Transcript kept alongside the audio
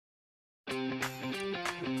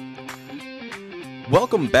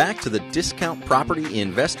Welcome back to the Discount Property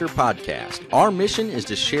Investor Podcast. Our mission is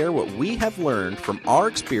to share what we have learned from our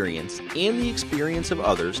experience and the experience of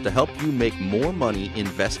others to help you make more money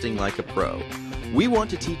investing like a pro. We want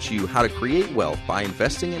to teach you how to create wealth by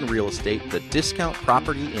investing in real estate the Discount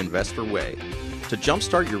Property Investor way. To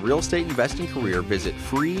jumpstart your real estate investing career, visit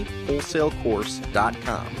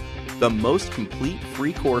freewholesalecourse.com, the most complete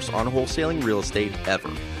free course on wholesaling real estate ever.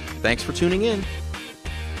 Thanks for tuning in.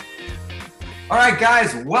 All right,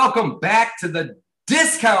 guys, welcome back to the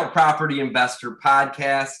Discount Property Investor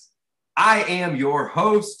Podcast. I am your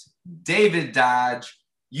host, David Dodge.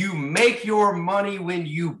 You make your money when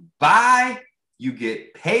you buy, you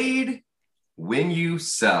get paid when you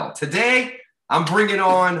sell. Today, I'm bringing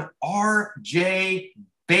on RJ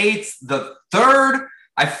Bates the third.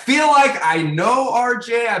 I feel like I know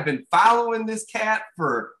RJ. I've been following this cat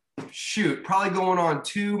for probably going on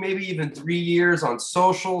 2, maybe even 3 years on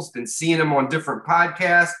socials, been seeing him on different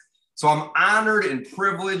podcasts. So I'm honored and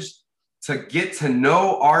privileged to get to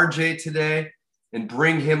know RJ today and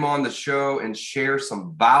bring him on the show and share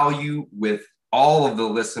some value with all of the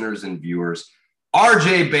listeners and viewers.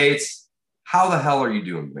 RJ Bates, how the hell are you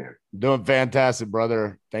doing, man? Doing fantastic,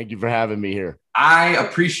 brother. Thank you for having me here. I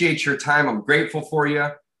appreciate your time. I'm grateful for you.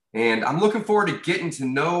 And I'm looking forward to getting to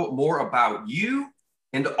know more about you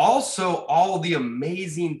and also all the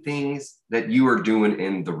amazing things that you are doing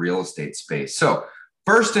in the real estate space. So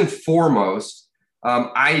first and foremost,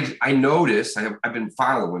 I noticed, I've been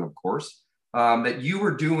following, of course, that you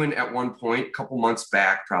were doing at one point, a couple months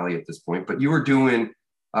back, probably at this point, but you were doing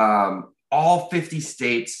all 50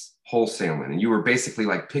 states wholesaling. And you were basically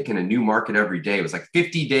like picking a new market every day. It was like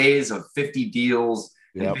 50 days of 50 deals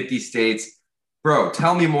in 50 states. Bro,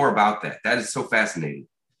 tell me more about that. That is so fascinating.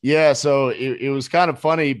 Yeah, so it was kind of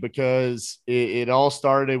funny because it all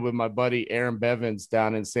started with my buddy Aaron Bevins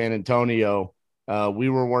down in San Antonio. We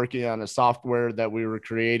were working on a software that we were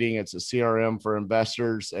creating. It's a CRM for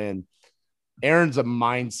investors, and Aaron's a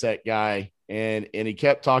mindset guy, and he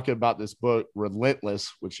kept talking about this book,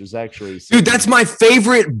 Relentless, which is actually – Dude, that's my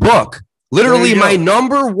favorite book. Literally my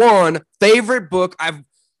number one favorite book. And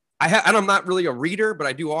I'm not really a reader, but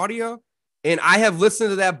I do audio. And I have listened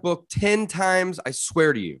to that book 10 times. I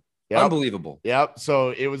swear to you. Yep. Unbelievable. Yep. So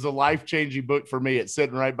it was a life-changing book for me. It's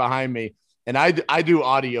sitting right behind me. And I do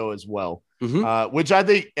audio as well, which I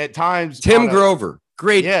think at times. Tim Grover.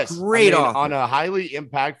 Great author. On a highly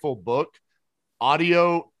impactful book,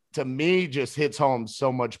 audio to me just hits home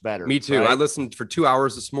so much better. Me too. Right? I listened for 2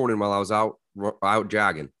 hours this morning while I was out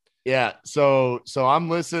jogging. Yeah. So I'm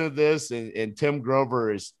listening to this and Tim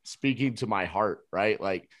Grover is speaking to my heart, right?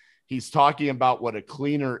 Like, he's talking about what a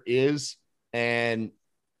cleaner is. And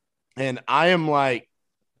I am like,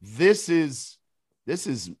 this is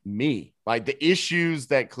me. Like the issues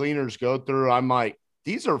that cleaners go through. I'm like,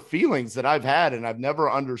 these are feelings that I've had and I've never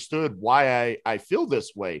understood why I feel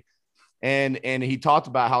this way. And he talked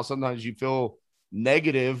about how sometimes you feel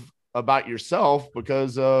negative about yourself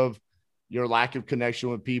because of your lack of connection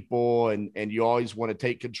with people. And you always want to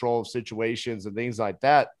take control of situations and things like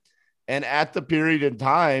that. And at the period in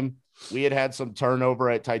time, we had some turnover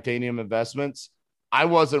at Titanium Investments. I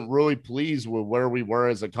wasn't really pleased with where we were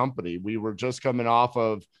as a company. We were just coming off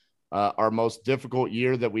of our most difficult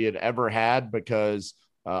year that we had ever had because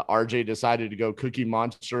RJ decided to go Cookie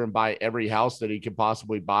Monster and buy every house that he could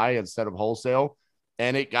possibly buy instead of wholesale.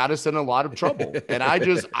 And it got us in a lot of trouble. And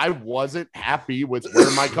I wasn't happy with where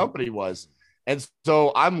my company was. And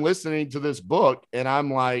so I'm listening to this book and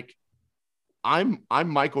I'm like, I'm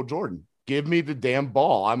Michael Jordan. Give me the damn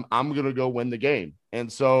ball. I'm going to go win the game. And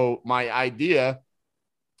so my idea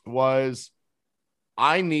was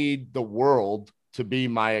I need the world to be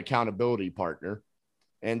my accountability partner.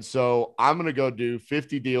 And so I'm going to go do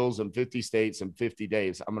 50 deals in 50 states in 50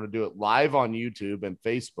 days. I'm going to do it live on YouTube and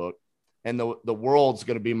Facebook, and the world's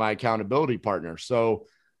going to be my accountability partner. So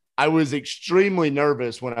I was extremely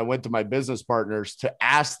nervous when I went to my business partners to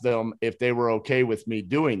ask them if they were okay with me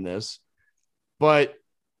doing this. But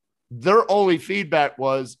their only feedback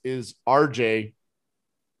is RJ,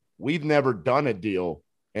 we've never done a deal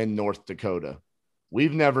in North Dakota.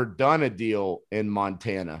 We've never done a deal in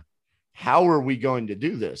Montana. How are we going to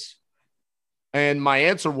do this? And my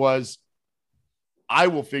answer was, I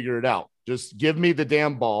will figure it out. Just give me the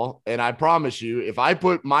damn ball. And I promise you, if I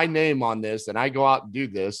put my name on this and I go out and do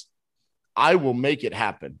this, I will make it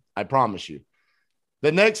happen. I promise you.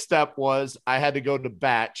 The next step was I had to go to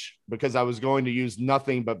Batch because I was going to use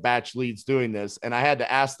nothing but Batch leads doing this. And I had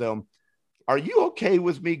to ask them, are you okay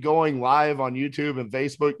with me going live on YouTube and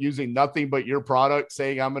Facebook using nothing but your product,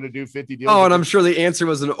 saying I'm going to do 50 deals? Oh, and I'm sure the answer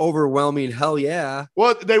was an overwhelming hell yeah.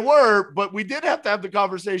 Well, they were, but we did have to have the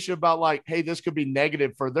conversation about like, hey, this could be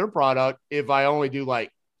negative for their product if I only do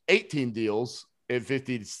like 18 deals in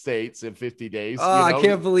 50 states in 50 days. Oh, I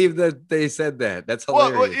can't believe that they said that. That's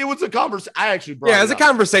hilarious. Well, it was a conversation. I actually brought it was a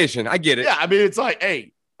conversation. I get it. Yeah, I mean, it's like,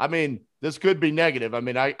 hey, I mean, this could be negative. I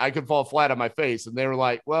mean, I could fall flat on my face. And they were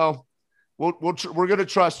like, well, we're going to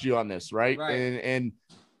trust you on this, right? And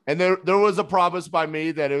there was a promise by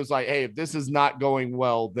me that it was like, hey, if this is not going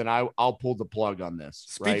well, then I'll pull the plug on this.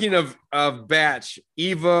 Speaking of Batch,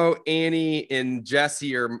 Evo, Annie, and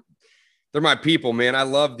Jesse they're my people, man. I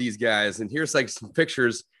love these guys. And here's like some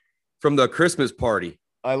pictures from the Christmas party.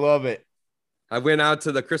 I love it. I went out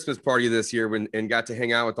to the Christmas party this year and got to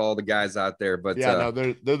hang out with all the guys out there. But yeah,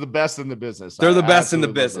 they're the best in the business. They're the best in the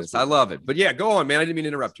business. I love it. But yeah, go on, man. I didn't mean to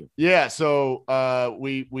interrupt you. Yeah. So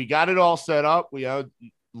we got it all set up. We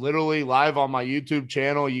literally live on my YouTube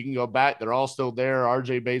channel. You can go back. They're all still there.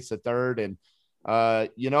 RJ Bates the third. And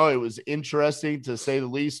it was interesting to say the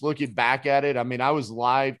least, looking back at it. I mean, I was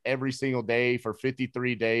live every single day for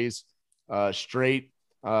 53 days straight,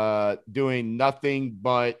 doing nothing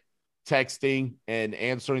but texting and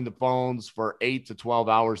answering the phones for 8 to 12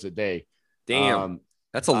 hours a day. Damn.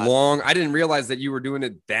 That's a long, I didn't realize that you were doing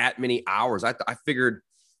it that many hours. I figured,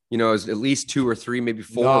 it was at least 2 or 3, maybe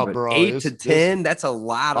 4, but bro, 8 to 10, that's a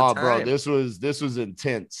lot of time. Bro, this was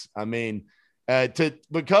intense. I mean,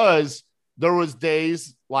 because there was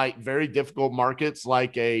days like very difficult markets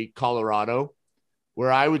like a Colorado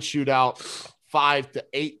where I would shoot out 5,000 to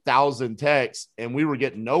 8,000 texts and we were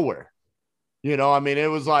getting nowhere. I mean, it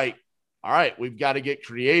was like, all right, we've got to get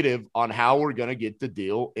creative on how we're going to get the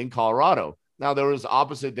deal in Colorado. Now, there was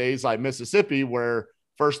opposite days like Mississippi where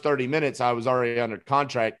first 30 minutes I was already under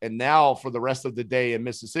contract. And now for the rest of the day in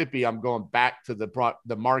Mississippi, I'm going back to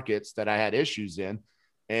the markets that I had issues in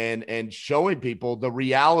and showing people the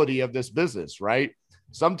reality of this business, right?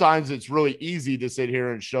 Sometimes it's really easy to sit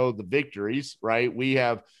here and show the victories, right?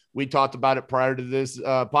 We talked about it prior to this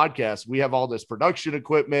podcast. We have all this production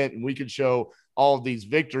equipment and we can show all of these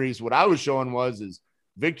victories. What I was showing is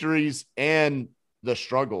victories and the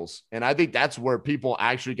struggles. And I think that's where people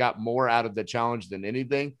actually got more out of the challenge than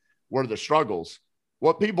anything, were the struggles.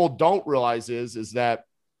 What people don't realize is that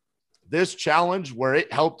this challenge, where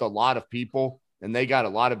it helped a lot of people and they got a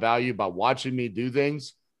lot of value by watching me do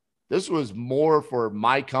things, this was more for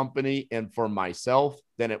my company and for myself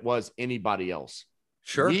than it was anybody else.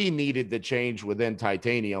 Sure. We needed the change within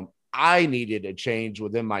Titanium. I needed a change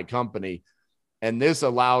within my company. And this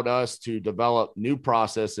allowed us to develop new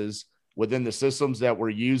processes within the systems that we're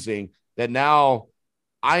using that now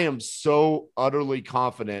I am so utterly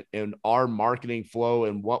confident in our marketing flow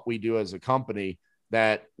and what we do as a company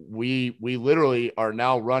that we literally are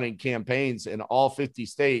now running campaigns in all 50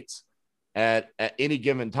 states at any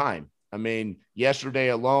given time. I mean, yesterday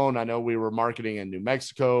alone, I know we were marketing in New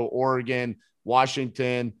Mexico, Oregon,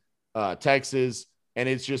 Washington, Texas, and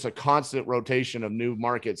it's just a constant rotation of new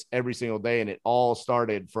markets every single day. And it all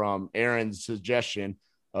started from Aaron's suggestion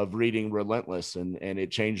of reading Relentless, and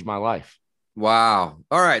it changed my life. Wow.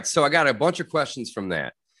 All right. So I got a bunch of questions from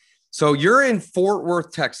that. So you're in Fort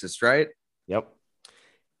Worth, Texas, right? Yep.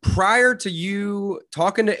 Prior to you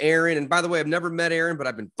talking to Aaron, and by the way, I've never met Aaron, but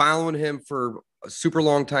I've been following him for a super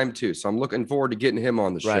long time too. So I'm looking forward to getting him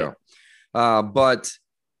on the show. But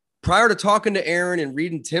prior to talking to Aaron and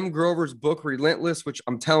reading Tim Grover's book, Relentless, which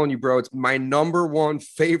I'm telling you, bro, it's my #1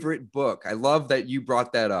 favorite book. I love that you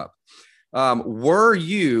brought that up. Were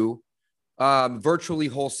you virtually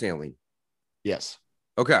wholesaling? Yes.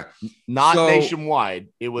 Okay. Not nationwide.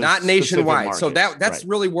 It was not nationwide. So that's right.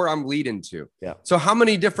 Really where I'm leading to. Yeah. So how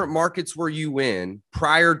many different markets were you in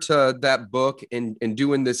prior to that book and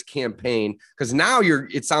doing this campaign? Because now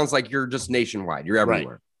it sounds like you're just nationwide. You're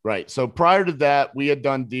everywhere. Right. So prior to that, we had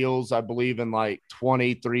done deals, I believe, in like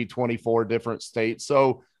 23, 24 different states.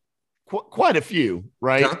 So quite a few,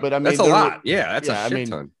 right? Yeah, but I mean, that's a lot. That's a shit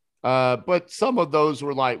ton. But some of those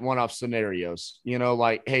were like one-off scenarios,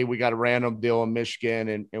 like, hey, we got a random deal in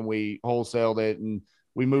Michigan and we wholesaled it and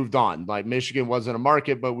we moved on. Like Michigan wasn't a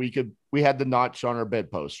market, but we had the notch on our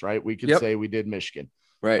bedpost, right? We could say we did Michigan.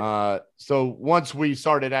 Right. So once we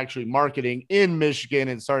started actually marketing in Michigan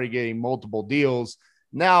and started getting multiple deals,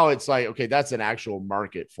 now it's like, okay, that's an actual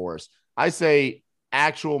market for us. I say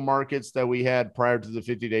actual markets that we had prior to the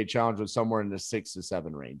 50-day challenge was somewhere in the 6 to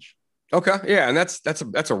 7 range. Okay. Yeah. And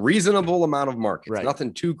that's a reasonable amount of markets. Right.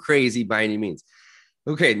 Nothing too crazy by any means.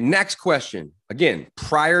 Okay. Next question. Again,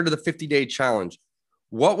 prior to the 50-day challenge,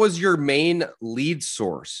 what was your main lead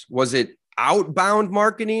source? Was it outbound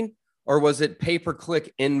marketing, or was it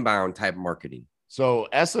pay-per-click inbound type marketing? So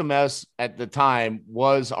SMS at the time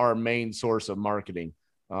was our main source of marketing.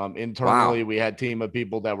 Internally, we had a team of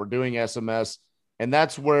people that were doing SMS, and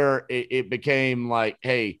that's where it became like,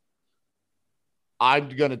 hey, I'm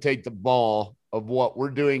going to take the ball of what we're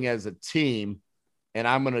doing as a team, and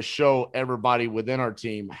I'm going to show everybody within our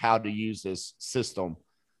team how to use this system.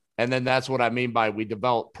 And then that's what I mean by we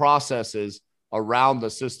developed processes around the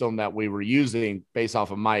system that we were using based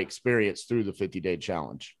off of my experience through the 50-day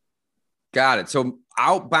challenge. Got it. So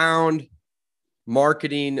outbound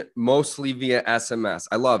marketing mostly via SMS.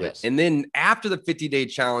 I love it. And then after the 50-day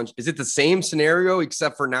challenge, is it the same scenario,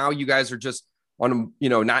 except for now you guys are just on,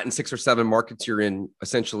 not in 6 or 7 markets, you're in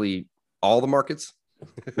essentially all the markets?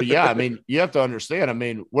 But yeah, I mean, you have to understand, I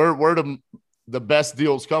mean, where the best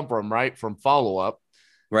deals come from, right? From follow-up.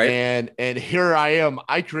 Right. And here I am.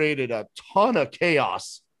 I created a ton of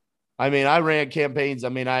chaos. I mean, I ran campaigns. I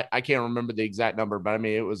mean, I can't remember the exact number, but I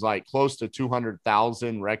mean, it was like close to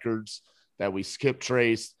 200,000 records that we skip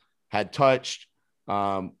traced, had touched.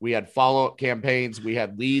 We had follow-up campaigns. We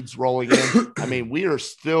had leads rolling in. I mean, we are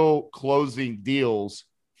still closing deals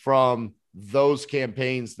from those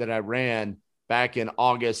campaigns that I ran back in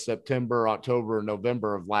August, September, October,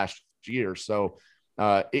 November of last year. So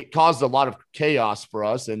it caused a lot of chaos for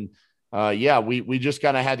us. And we just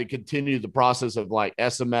kind of had to continue the process of like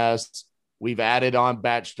SMS. We've added on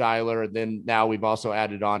batch dialer, and then now we've also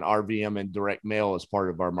added on RVM and direct mail as part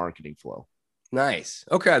of our marketing flow. Nice.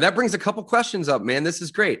 Okay. That brings a couple questions up, man. This is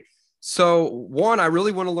great. So one, I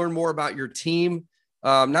really want to learn more about your team.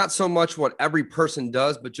 Not so much what every person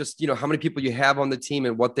does, but just, how many people you have on the team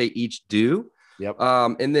and what they each do. Yep.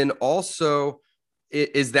 And then also,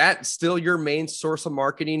 is that still your main source of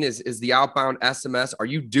marketing? Is the outbound SMS? Are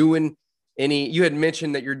you doing you had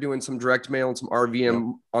mentioned that you're doing some direct mail and some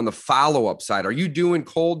RVM on the follow-up side. Are you doing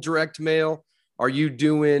cold direct mail? Are you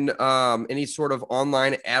doing any sort of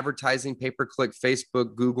online advertising, pay-per-click,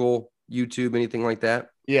 Facebook, Google, YouTube, anything like that?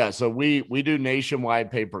 Yeah. So we do nationwide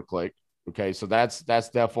pay-per-click. Okay. So that's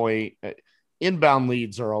definitely inbound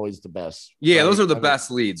leads are always the best. Yeah. Right? Those are the best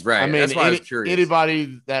leads. Right. I mean, that's why I was curious.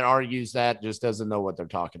 Anybody that argues that just doesn't know what they're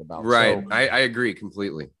talking about. Right. So, I agree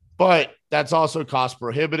completely. But that's also cost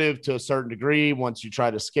prohibitive to a certain degree once you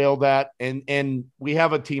try to scale that. And we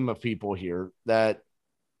have a team of people here that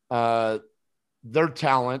their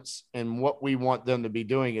talents and what we want them to be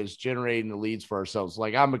doing is generating the leads for ourselves.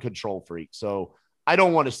 Like, I'm a control freak, so I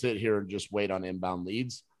don't want to sit here and just wait on inbound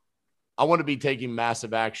leads. I want to be taking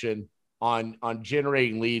massive action on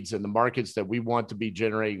generating leads in the markets that we want to be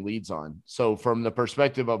generating leads on. So from the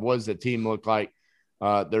perspective of what does the team look like,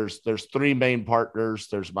 there's 3 main partners.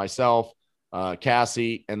 There's myself,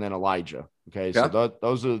 Cassie, and then Elijah. Okay. Yeah. So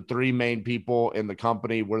those are the 3 main people in the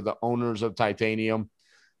company. We're the owners of Titanium.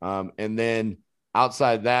 And then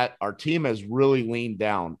outside that, our team has really leaned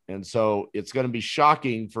down. And so it's going to be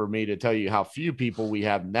shocking for me to tell you how few people we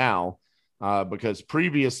have now, because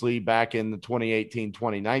previously back in the 2018,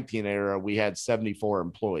 2019 era, we had 74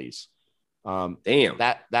 employees. Damn.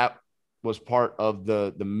 That was part of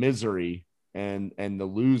the misery and the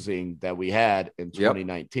losing that we had in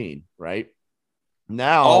 2019, right?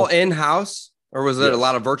 Now all in-house, or was there a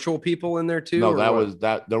lot of virtual people in there too? No,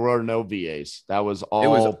 there were no VAs. That was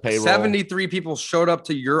all payroll. 73 people showed up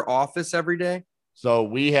to your office every day. So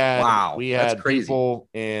we had people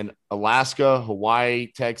in Alaska,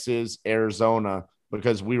 Hawaii, Texas, Arizona,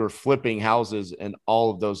 because we were flipping houses in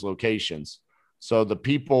all of those locations. So the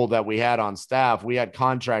people that we had on staff, we had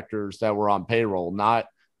contractors that were on payroll, not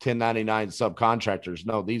 1099 subcontractors.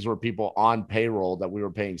 No, these were people on payroll that we were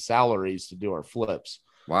paying salaries to do our flips.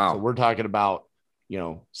 Wow. So we're talking about,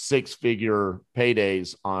 6-figure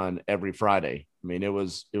paydays on every Friday. I mean, it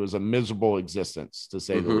was a miserable existence, to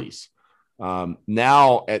say the least.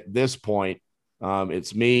 Now at this point,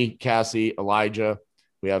 it's me, Cassie, Elijah.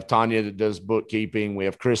 We have Tanya that does bookkeeping. We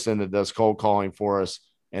have Kristen that does cold calling for us.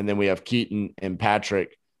 And then we have Keaton and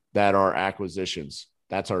Patrick that are acquisitions.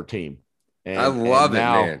 That's our team. And I love it,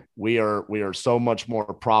 man. We are so much more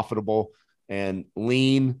profitable and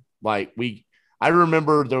lean. I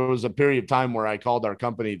remember there was a period of time where I called our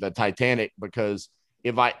company the Titanic, because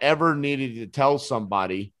if I ever needed to tell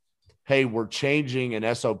somebody, hey, we're changing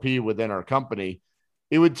an SOP within our company,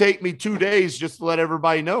 it would take me 2 days just to let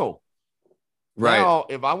everybody know. Right. Now,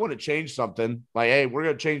 if I want to change something, like, hey, we're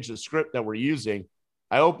going to change the script that we're using,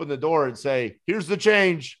 I open the door and say, here's the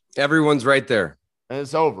change. Everyone's right there. And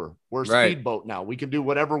it's over. We're a speedboat now. We can do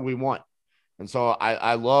whatever we want. And so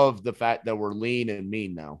I love the fact that we're lean and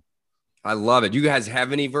mean now. I love it. You guys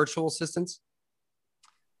have any virtual assistants?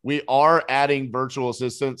 We are adding virtual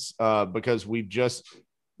assistants because we've just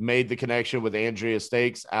made the connection with Andrea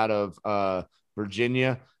Stakes out of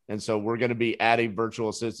Virginia. And so we're going to be adding virtual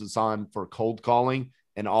assistants on for cold calling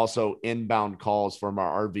and also inbound calls from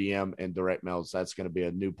our RVM and direct mails. That's going to be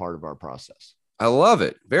a new part of our process. I love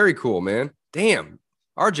it. Very cool, man. Damn.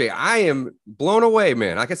 RJ, I am blown away,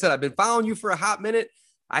 man. Like I said, I've been following you for a hot minute.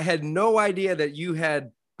 I had no idea that you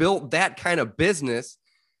had built that kind of business.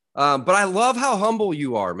 But I love how humble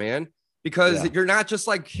you are, man, because you're not just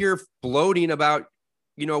like here bloating about,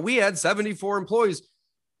 we had 74 employees.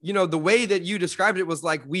 The way that you described it was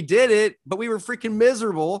like, we did it, but we were freaking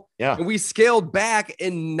miserable. Yeah. And we scaled back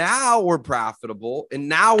and now we're profitable and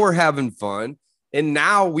now we're having fun. And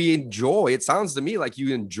now we enjoy. It sounds to me like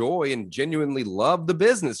you enjoy and genuinely love the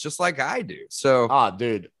business, just like I do. So,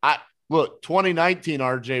 dude, look, 2019,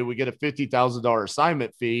 RJ, we get a $50,000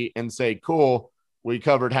 assignment fee and say, cool, we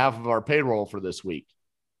covered half of our payroll for this week.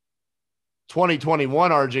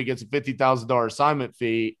 2021, RJ gets a $50,000 assignment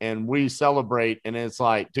fee and we celebrate. And it's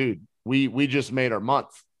like, dude, we just made our month.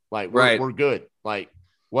 Like, we're good. Like,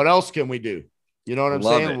 what else can we do? You know what I'm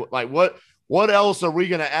saying? Like, what else are we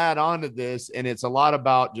going to add on to this? And it's a lot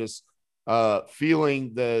about just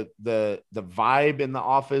feeling the vibe in the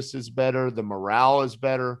office is better. The morale is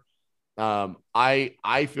better.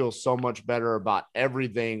 I feel so much better about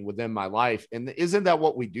everything within my life. And isn't that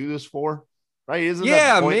what we do this for? Right? Isn't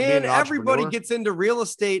that the point of being an everybody entrepreneur? gets into real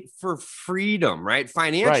estate for freedom, right?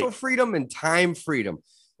 Financial freedom and time freedom.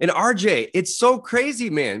 And RJ, it's so crazy,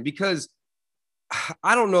 man, because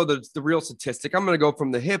I don't know the real statistic. I'm going to go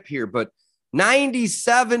from the hip here, but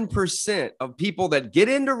 97% of people that get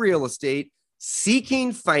into real estate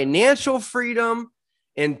seeking financial freedom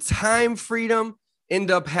and time freedom end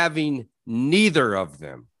up having neither of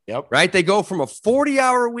them. Yep. Right. They go from a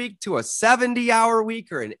 40-hour week to a 70-hour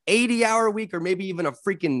week or an 80-hour week, or maybe even a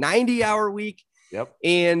freaking 90-hour week. Yep.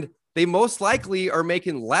 And they most likely are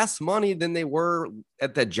making less money than they were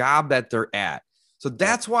at the job that they're at. So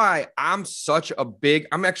that's why I'm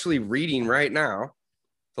actually reading right now,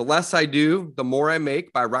 The Less I Do, The More I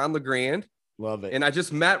Make by Ron LeGrand. Love it. And I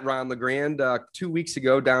just met Ron LeGrand 2 weeks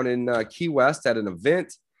ago down in Key West at an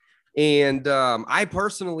event. And I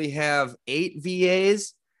personally have 8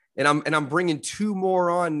 VAs. And I'm bringing 2 more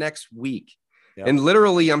on next week. Yep. And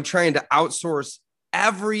literally, I'm trying to outsource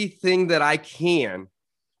everything that I can.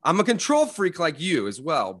 I'm a control freak like you as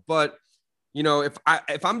well. But,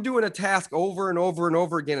 if I'm doing a task over and over and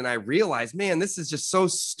over again, and I realize, man, this is just so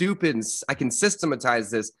stupid, and I can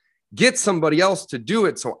systematize this, get somebody else to do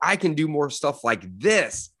it so I can do more stuff like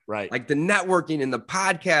this. Right. Like the networking and the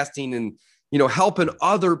podcasting and, helping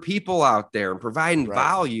other people out there and providing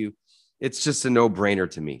value. It's just a no-brainer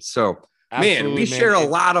to me. So, absolutely, we share a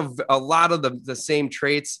lot of the same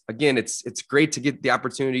traits. Again, it's great to get the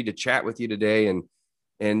opportunity to chat with you today and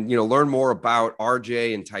learn more about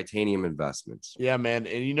RJ and Titanium Investments. Yeah, man.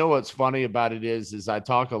 And what's funny about it is I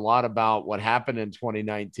talk a lot about what happened in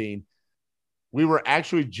 2019. We were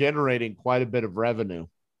actually generating quite a bit of revenue.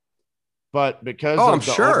 But because of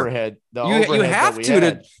the overhead, you have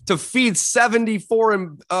to feed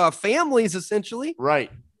 74 families essentially.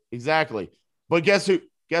 Right. Exactly. But guess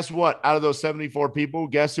what? Out of those 74 people,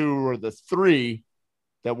 guess who were the 3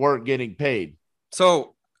 that weren't getting paid?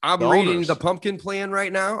 So I'm reading the Pumpkin Plan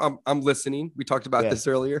right now. I'm listening. We talked about this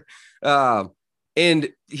earlier. And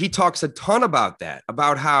he talks a ton about that,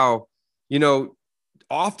 about how,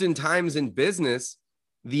 oftentimes in business,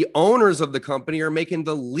 the owners of the company are making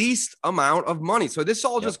the least amount of money. So this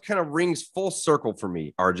all just kind of rings full circle for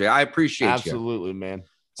me, RJ. I appreciate you. Absolutely, man.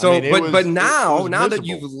 So, but now that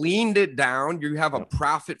you've leaned it down, you have a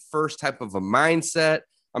profit first type of a mindset.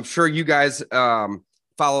 I'm sure you guys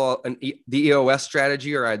follow the EOS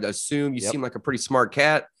strategy, or I'd assume you seem like a pretty smart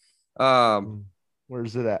cat.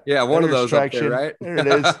 Where's it at? Yeah, one of those up there, right? There it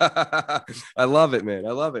is. I love it, man.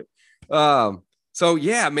 I love it. So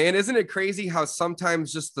yeah, man, isn't it crazy how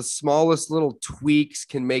sometimes just the smallest little tweaks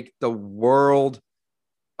can make the world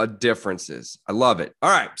of differences? I love it. All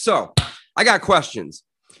right, so I got questions.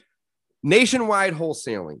 Nationwide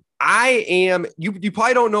wholesaling. You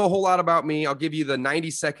probably don't know a whole lot about me. I'll give you the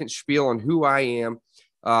 90-second spiel on who I am.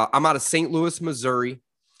 I'm out of St. Louis, Missouri,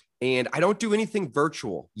 and I don't do anything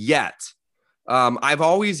virtual yet. I've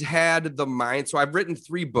always had the mind. So I've written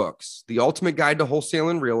 3 books: The Ultimate Guide to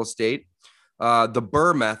Wholesaling Real Estate, The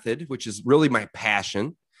BRRRR Method, which is really my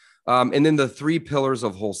passion, and then the 3 Pillars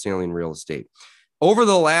of Wholesaling Real Estate. Over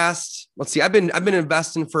the last, I've been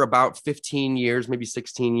investing for about 15 years, maybe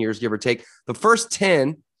 16 years, give or take. The first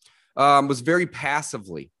 10 was very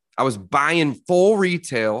passively. I was buying full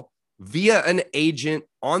retail via an agent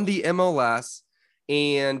on the MLS,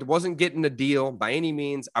 and wasn't getting a deal by any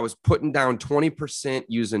means. I was putting down 20%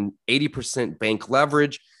 using 80% bank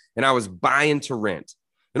leverage, and I was buying to rent.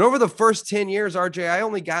 And over the first 10 years, RJ, I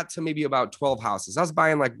only got to maybe about 12 houses. I was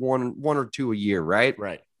buying like one or two a year, right?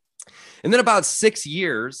 Right. And then about 6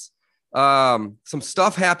 years, some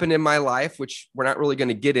stuff happened in my life, which we're not really going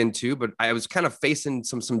to get into, but I was kind of facing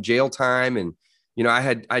some jail time. And, you know,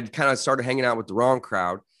 I'd kind of started hanging out with the wrong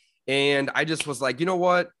crowd. And I just was like, you know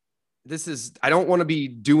what? I don't want to be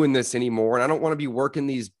doing this anymore. And I don't want to be working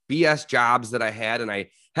these BS jobs that I had. And I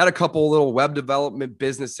had a couple little web development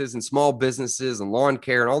businesses and small businesses and lawn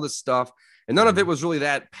care and all this stuff. And none of it was really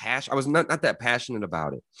that passionate. I was not that passionate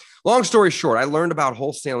about it. Long story short, I learned about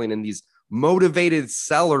wholesaling and these motivated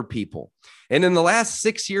seller people. And in the last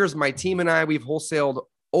 6 years, my team and I, we've wholesaled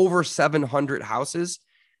over 700 houses.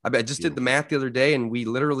 I just did the math the other day, and we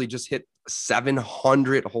literally just hit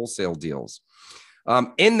 700 wholesale deals.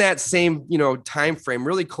 In that same, time frame,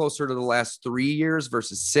 really closer to the last 3 years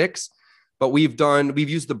versus 6. But we've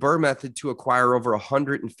used the BRRRR method to acquire over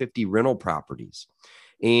 150 rental properties.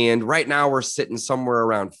 And right now we're sitting somewhere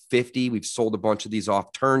around 50. We've sold a bunch of these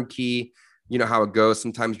off turnkey. You know how it goes.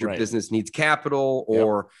 Sometimes your business needs capital,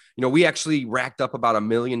 or, we actually racked up about $1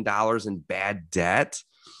 million in bad debt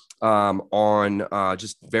on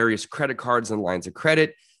just various credit cards and lines of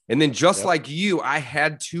credit. And then just like you, I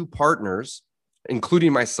had 2 partners,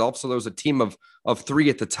 including myself. So there was a team of 3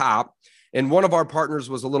 at the top. And one of our partners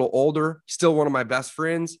was a little older, still one of my best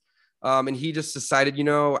friends. And he just decided,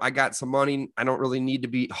 I got some money. I don't really need to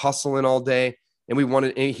be hustling all day. And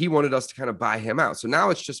he wanted us to kind of buy him out. So now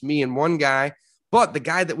it's just me and one guy, but the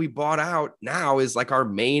guy that we bought out now is like our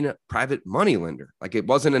main private money lender. Like, it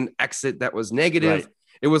wasn't an exit that was negative. Right.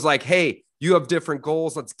 It was like, hey, you have different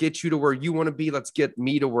goals. Let's get you to where you want to be. Let's get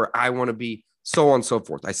me to where I want to be, so on and so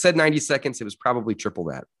forth. I said 90 seconds. It was probably triple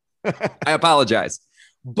that. I apologize.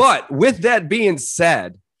 But with that being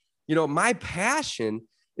said, my passion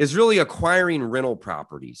is really acquiring rental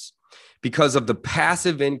properties because of the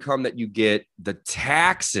passive income that you get, the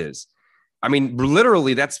taxes. I mean,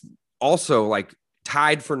 literally, that's also like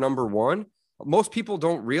tied for number one. Most people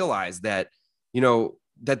don't realize that,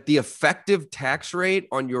 that the effective tax rate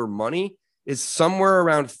on your money is somewhere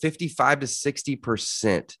around 55 to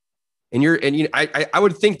 60%. And I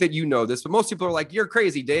would think that this, but most people are like, you're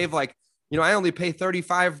crazy, Dave. Like, I only pay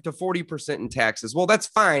 35 to 40% in taxes. Well, that's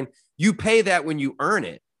fine. You pay that when you earn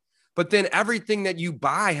it. But then everything that you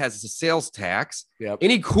buy has a sales tax. Yep.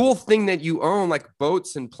 Any cool thing that you own, like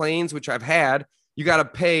boats and planes, which I've had, you got to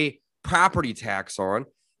pay property tax on.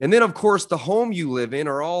 And then, of course, the home you live in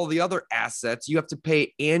or all the other assets, you have to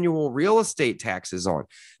pay annual real estate taxes on.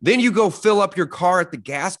 Then you go fill up your car at the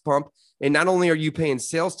gas pump. And not only are you paying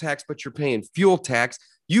sales tax, but you're paying fuel tax.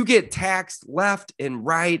 You get taxed left and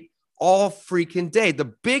right all freaking day.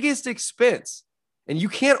 The biggest expense, and you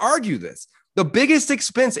can't argue this, the biggest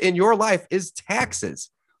expense in your life is taxes,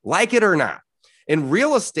 like it or not. And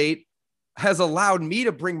real estate has allowed me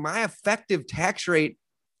to bring my effective tax rate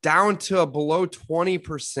down to below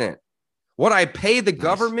 20%. What I pay the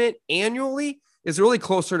government annually is really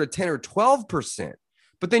closer to 10 or 12%.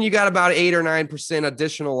 But then you got about 8 or 9%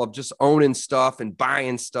 additional of just owning stuff and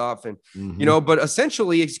buying stuff. And, but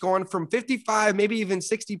essentially it's gone from 55, maybe even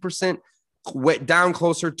 60% down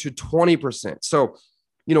closer to 20%. So,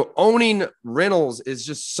 owning rentals is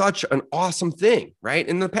just such an awesome thing, right?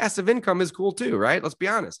 And the passive income is cool too, right? Let's be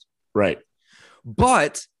honest. Right.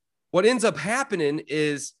 But what ends up happening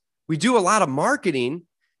is we do a lot of marketing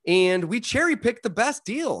and we cherry pick the best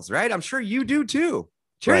deals, right? I'm sure you do too.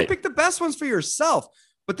 Cherry pick the best ones for yourself.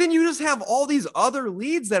 But then you just have all these other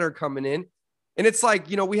leads that are coming in. And it's like,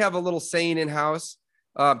 we have a little saying in-house,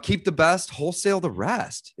 keep the best, wholesale the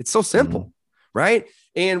rest. It's so simple, right?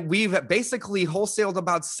 And we've basically wholesaled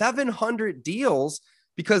about 700 deals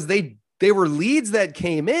because they were leads that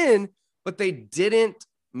came in, but they didn't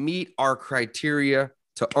meet our criteria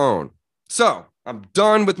to own. So I'm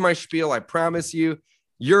done with my spiel. I promise you,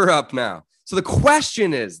 you're up now. So the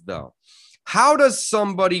question is, though, how does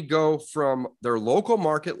somebody go from their local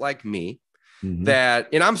market like me and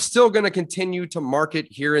I'm still going to continue to market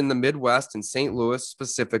here in the Midwest and St. Louis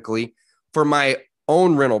specifically for my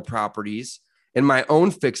own rental properties and my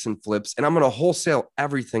own fix and flips, and I'm going to wholesale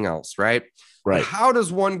everything else, right? Right. But how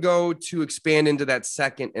does one go to expand into that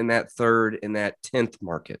second and that third and that 10th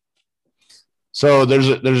market? So there's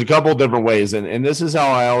a couple different ways. And this is how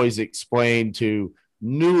I always explain to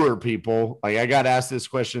newer people. Like, I got asked this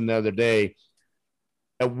question the other day.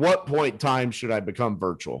 At what point in time should I become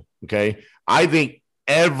virtual? Okay. I think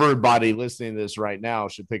everybody listening to this right now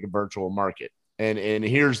should pick a virtual market. And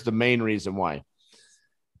here's the main reason why.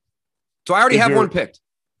 So I already have one picked.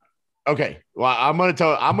 Okay. Well, I'm going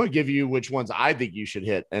to give you which ones I think you should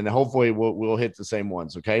hit, and hopefully we'll hit the same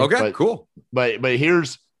ones. Okay. Okay, cool. But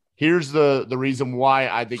here's the reason why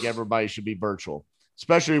I think everybody should be virtual,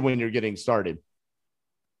 especially when you're getting started.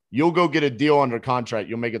 You'll go get a deal under contract.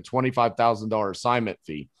 You'll make a $25,000 assignment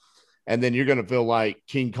fee, and then you're going to feel like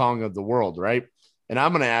King Kong of the world, right? And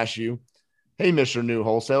I'm going to ask you, hey, Mr. New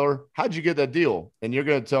Wholesaler, how'd you get that deal? And you're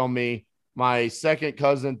going to tell me, my second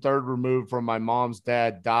cousin, third removed from my mom's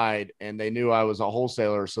dad, died, and they knew I was a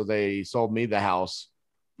wholesaler, so they sold me the house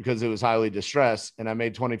because it was highly distressed, and I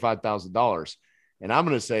made $25,000. And I'm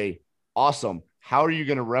going to say, awesome. How are you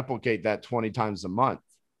going to replicate that 20 times a month?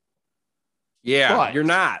 Yeah, you're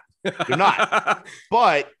not. You're not.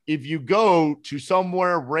 But if you go to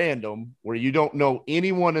somewhere random where you don't know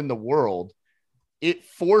anyone in the world, it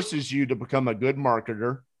forces you to become a good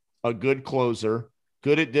marketer, a good closer,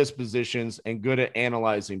 good at dispositions, and good at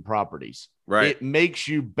analyzing properties. Right. It makes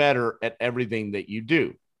you better at everything that you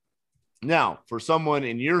do. Now, for someone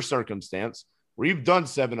in your circumstance, where you've done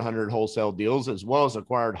 700 wholesale deals as well as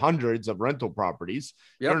acquired hundreds of rental properties.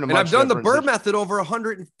 Yep. And I've done the BRRRR method over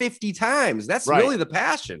 150 times. That's really the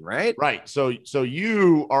passion, right? Right. So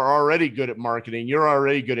you are already good at marketing. You're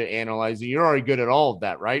already good at analyzing. You're already good at all of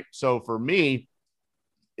that, right? So for me,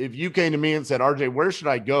 if you came to me and said, RJ, where should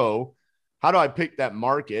I go? How do I pick that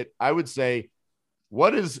market? I would say,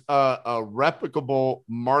 what is a replicable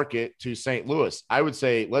market to St. Louis? I would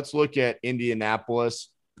say, let's look at Indianapolis.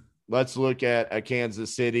 Let's look at a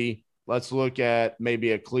Kansas City. Let's look at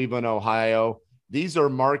maybe a Cleveland, Ohio. These are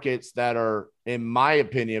markets that are, in my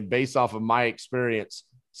opinion, based off of my experience,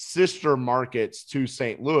 sister markets to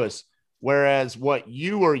St. Louis. Whereas what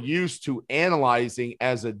you are used to analyzing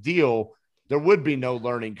as a deal, there would be no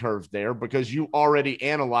learning curve there because you already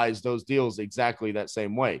analyzed those deals exactly that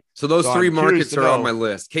same way. So those three markets are on my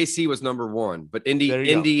list. KC was number one, but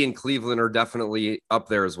Indy and Cleveland are definitely up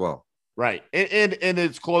there as well. Right. And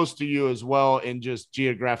it's close to you as well in just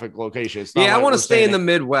geographic locations. Yeah, I want to stay in the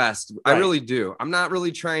Midwest. Right. I really do. I'm not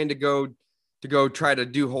really trying to go try to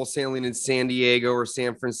do wholesaling in San Diego or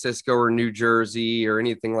San Francisco or New Jersey or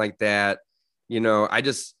anything like that. You know, I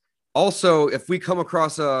just also, if we come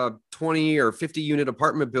across a 20 or 50 unit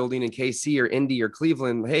apartment building in KC or Indy or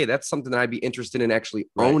Cleveland, hey, that's something that I'd be interested in actually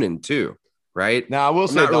owning too. Right. Now, I will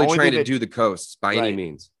say, I'm not really trying to do the coasts by any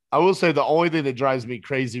means. I will say the only thing that drives me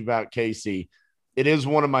crazy about KC, it is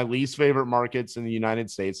one of my least favorite markets in the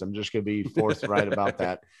United States. I'm just going to be forthright about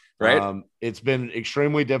that. Right. It's been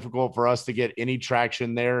extremely difficult for us to get any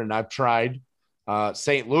traction there, and I've tried.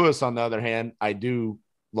 St. Louis, on the other hand, I do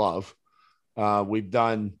love. We've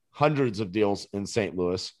done hundreds of deals in St.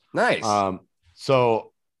 Louis. Nice.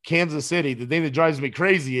 So Kansas City, the thing that drives me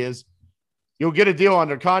crazy is you'll get a deal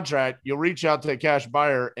under contract. You'll reach out to a cash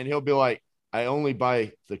buyer and he'll be like, I only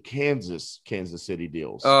buy the Kansas City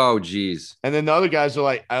deals. Oh, geez. And then the other guys are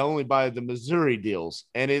like, I only buy the Missouri deals.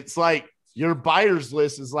 And it's like your buyer's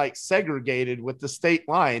list is like segregated with the state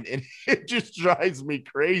line. And it just drives me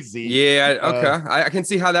crazy. Yeah. Okay. I can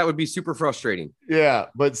see how that would be super frustrating. Yeah.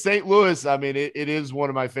 But St. Louis, I mean, it is one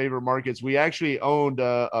of my favorite markets. We actually owned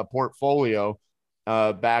a portfolio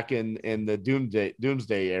back in the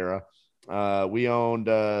Doomsday era. We owned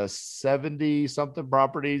 70 something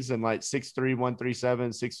properties in like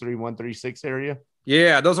 63137, 63136 area.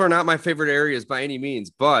 Yeah, those are not my favorite areas by any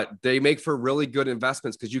means, but they make for really good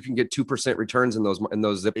investments because you can get 2% returns in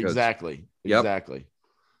those zip codes. Exactly. Yep. Exactly.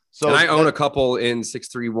 So and I own a couple in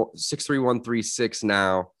 63136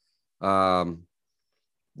 now.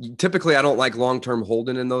 Typically I don't like long-term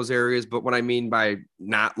holding in those areas, but what I mean by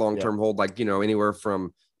not long-term hold, like, you know, anywhere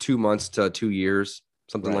from 2 months to 2 years,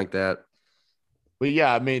 something like that. But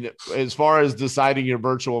yeah, I mean, as far as deciding your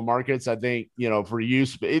virtual markets, I think, you know, for you,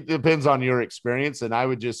 it depends on your experience. And I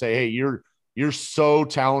would just say, hey, you're so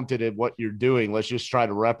talented at what you're doing. Let's just try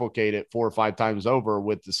to replicate it 4 or 5 times over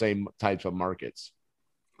with the same types of markets.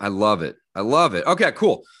 I love it. I love it. Okay,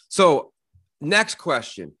 cool. So next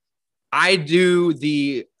question. I do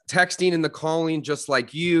the texting and the calling just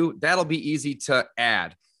like you. That'll be easy to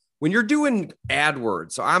add. When you're doing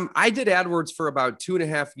AdWords, so I did AdWords for about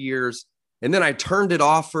 2.5 years. And then I turned it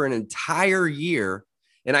off for an entire year,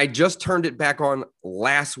 and I just turned it back on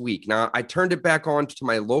last week. Now, I turned it back on to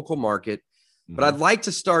my local market, but I'd like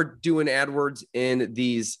to start doing AdWords in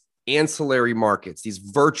these ancillary markets, these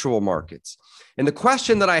virtual markets. And the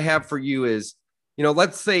question that I have for you is, you know,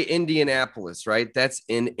 let's say Indianapolis, right? That's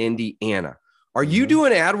in Indiana. Are you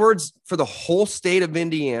doing AdWords for the whole state of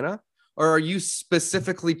Indiana? Or are you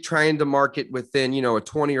specifically trying to market within, you know, a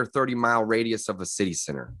 20 or 30 mile radius of a city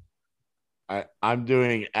center? I'm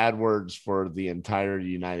doing AdWords for the entire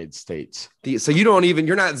United States. So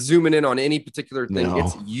you're not zooming in on any particular thing. No.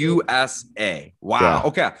 It's USA. Wow. Yeah.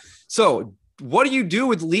 Okay. So what do you do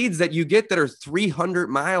with leads that you get that are 300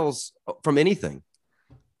 miles from anything?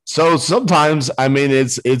 So sometimes, I mean,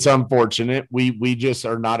 it's unfortunate. We just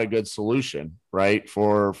are not a good solution, right?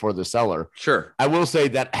 For the seller. Sure. I will say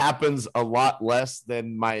that happens a lot less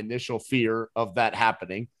than my initial fear of that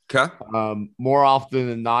happening. Okay. More often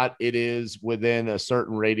than not, it is within a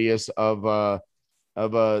certain radius of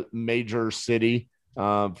a major city.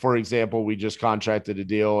 For example, we just contracted a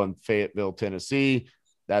deal in Fayetteville, Tennessee.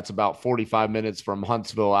 That's about 45 minutes from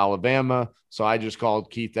Huntsville, Alabama. So I just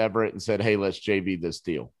called Keith Everett and said, "Hey, let's JV this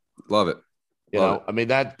deal." Love it. I mean,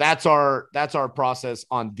 that's our process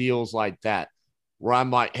on deals like that, where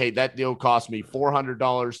I'm like, "Hey, that deal cost me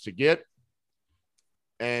 $400 to get,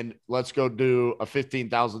 and let's go do a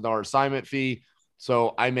 $15,000 assignment fee."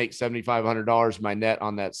 So I make $7,500, my net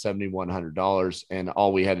on that $7,100, and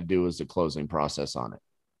all we had to do was the closing process on it.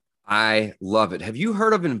 I love it. Have you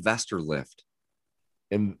heard of Investor Lift?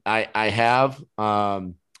 And I have.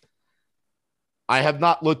 I have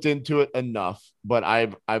not looked into it enough, but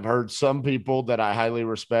I've heard some people that I highly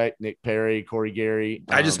respect, Nick Perry, Corey Gary.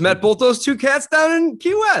 I just met both those two cats down in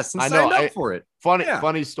Key West and signed up for it.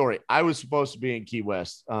 Funny story. I was supposed to be in Key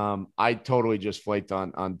West. I totally just flaked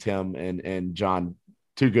on Tim and John,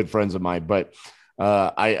 two good friends of mine, but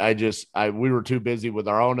we were too busy with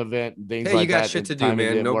our own event and things like that. You got shit to do,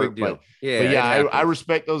 man. No big deal. I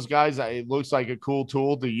respect those guys. It looks like a cool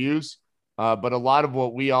tool to use. But a lot of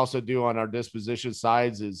what we also do on our disposition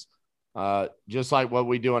sides is just like what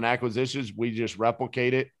we do on acquisitions. We just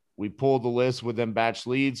replicate it. We pull the list within batch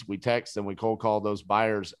leads. We text and we cold call those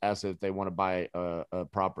buyers as if they want to buy a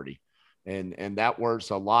property. And that works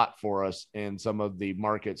a lot for us in some of the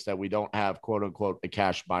markets that we don't have, quote unquote, a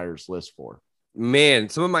cash buyers list for. Man,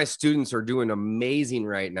 some of my students are doing amazing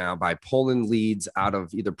right now by pulling leads out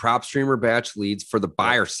of either PropStream or batch leads for the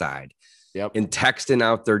buyer side. Yep. And texting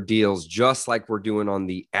out their deals just like we're doing on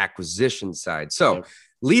the acquisition side. So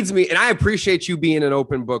leads me, and I appreciate you being an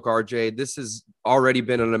open book, RJ. This has already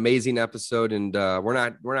been an amazing episode, and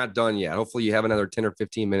we're not done yet. Hopefully you have another 10 or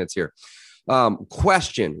 15 minutes here.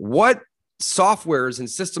 Question: what softwares and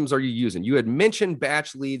systems are you using? You had mentioned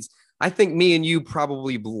batch leads. I think me and you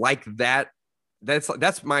probably like that.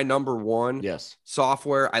 That's my number one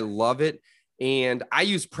software. I love it. And I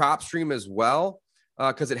use PropStream as well.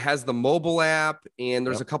 Because it has the mobile app and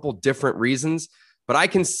there's a couple different reasons, but I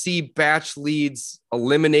can see batch leads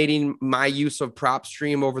eliminating my use of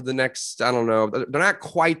PropStream over the next, I don't know, they're not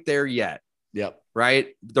quite there yet. Yep.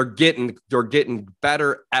 Right. They're getting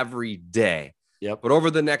better every day. Yep. But over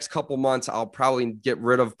the next couple months, I'll probably get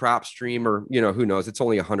rid of PropStream or, who knows, it's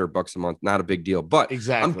only $100 a month. Not a big deal, but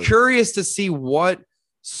exactly. I'm curious to see what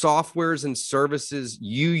softwares and services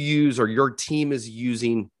you use or your team is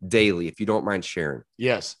using daily, if you don't mind sharing.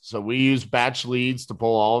 Yes. So we use batch leads to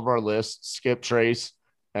pull all of our lists, skip trace,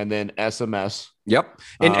 and then SMS. Yep.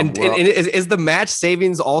 And is the match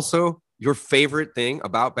savings also your favorite thing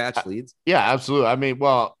about batch leads? Yeah, absolutely. I mean,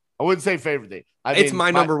 well, I wouldn't say favorite thing. It's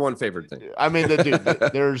my number one favorite thing. I mean,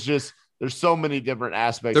 there's so many different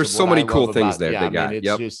aspects. There's so many cool things there. Yeah,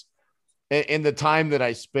 it's just in the time that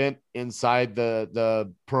I spent inside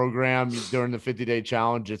the program during the 50-day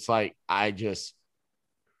challenge, it's like I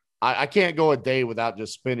can't go a day without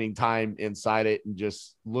just spending time inside it and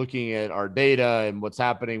just looking at our data and what's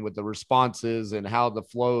happening with the responses and how the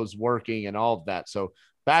flow is working and all of that. So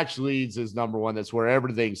batch leads is number one. That's where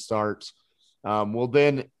everything starts. We'll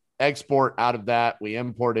then export out of that. We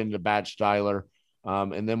import into Batch Dialer.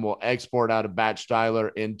 And then we'll export out of Batch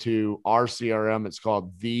Dialer into our CRM. It's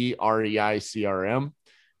called the REI CRM.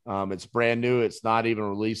 It's brand new. It's not even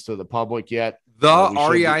released to the public yet. The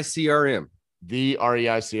REI CRM. The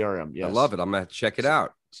REI CRM. Yes. I love it. I'm going to check it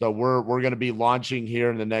out. So we're going to be launching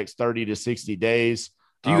here in the next 30 to 60 days.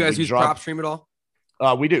 Do you guys use PropStream at all?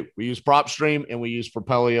 We do. We use PropStream and we use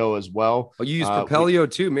Propelio as well. Oh, you use Propelio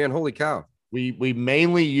too, man. Holy cow. We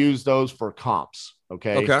mainly use those for comps.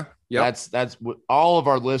 Okay. Yeah. That's what all of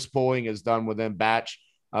our list pulling is done within Batch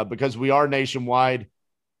because we are nationwide.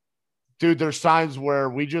 Dude, there's times where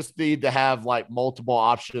we just need to have like multiple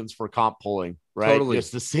options for comp pulling, right? Totally.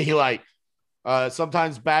 Just to see like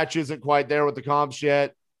sometimes Batch isn't quite there with the comps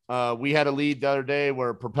yet. We had a lead the other day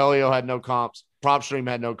where Propelio had no comps, PropStream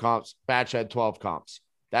had no comps, Batch had 12 comps.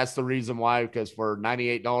 That's the reason why, because for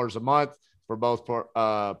 $98 a month for both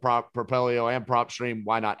Propelio and PropStream,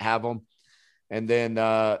 why not have them? And then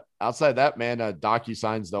outside that, man,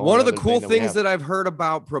 DocuSign's the one of the cool things that I've heard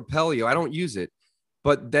about Propelio. I don't use it,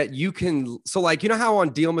 but that you can, so like, you know how on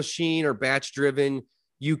Deal Machine or Batch Driven,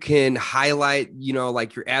 you can highlight,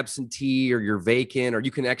 like your absentee or your vacant, or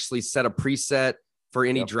you can actually set a preset for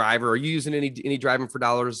any driver. Are you using any Driving for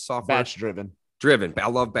Dollars software? Batch Driven. I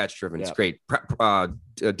love Batch Driven. It's great.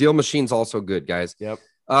 Deal Machine's also good, guys. Yep.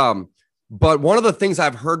 But one of the things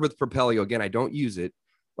I've heard with Propelio, again, I don't use it.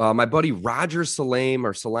 My buddy Roger Salam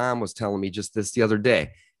was telling me just this the other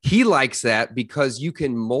day. He likes that because you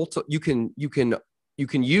can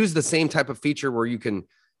use the same type of feature where you can,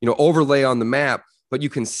 overlay on the map, but you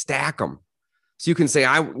can stack them. So you can say,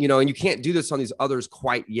 and you can't do this on these others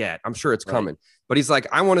quite yet. I'm sure it's coming, but he's like,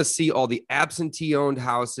 I want to see all the absentee owned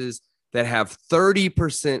houses that have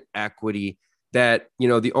 30% equity, that,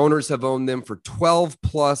 the owners have owned them for 12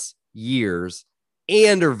 plus years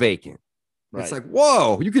and are vacant. Right. It's like,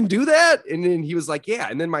 whoa, you can do that? And then he was like, yeah.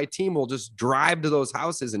 And then my team will just drive to those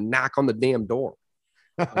houses and knock on the damn door.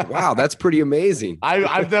 Like, wow, that's pretty amazing.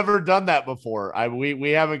 I've never done that before.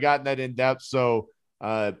 We haven't gotten that in depth. So,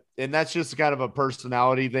 and that's just kind of a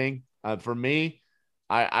personality thing. For me,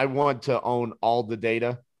 I want to own all the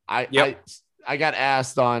data. I got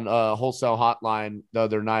asked on Wholesale Hotline the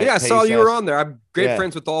other night. Yeah, I saw you were on there. I'm great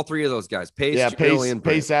friends with all three of those guys. Pace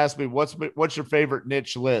asked me, what's your favorite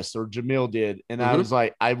niche list? Or Jamil did. And I was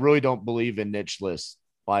like, I really don't believe in niche lists.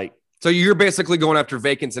 Like, so you're basically going after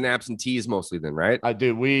vacants and absentees mostly then, right? I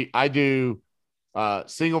do. I do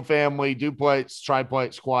single family, duplex,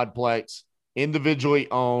 triplex, quadplex, individually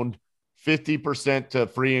owned, 50% to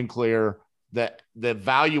free and clear. That the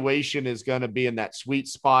valuation is going to be in that sweet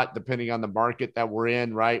spot, depending on the market that we're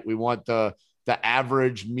in, right? We want the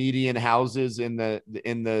average median houses in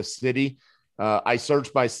the city. I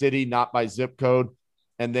search by city, not by zip code.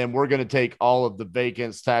 And then we're going to take all of the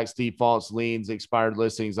vacants, tax defaults, liens, expired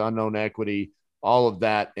listings, unknown equity, all of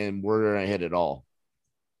that, and we're going to hit it all.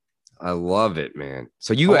 I love it, man.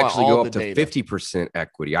 So you actually go up to 50%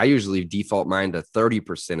 equity. I usually default mine to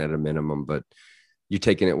 30% at a minimum, but you're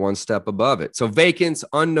taking it one step above it. So vacants,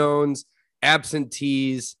 unknowns,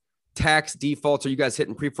 absentees, tax defaults. Are you guys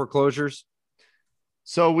hitting pre-foreclosures?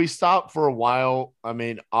 So we stopped for a while. I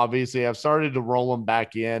mean, obviously I've started to roll them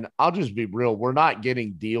back in. I'll just be real. We're not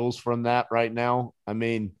getting deals from that right now. I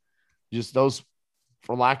mean, just those,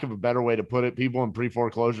 for lack of a better way to put it, people in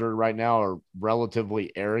pre-foreclosure right now are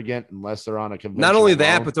relatively arrogant unless they're on a conventional Not only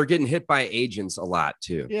that, loan. But they're getting hit by agents a lot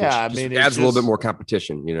too. Yeah, I mean, it adds a little bit more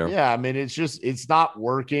competition, Yeah, I mean, it's not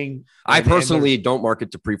working. I personally don't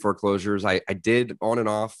market to pre-foreclosures. I did on and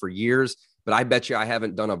off for years, but I bet you I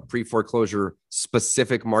haven't done a pre-foreclosure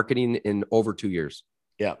specific marketing in over 2 years.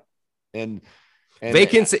 Yeah. And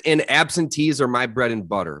vacants and absentees are my bread and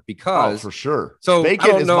butter because for sure. So I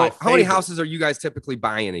don't know, how many houses are you guys typically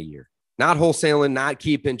buying a year? Not wholesaling, not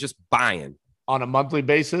keeping, just buying on a monthly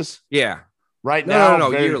basis. Yeah. Right now.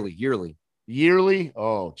 No, yearly.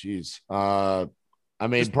 Oh, geez. I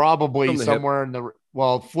mean, just probably somewhere in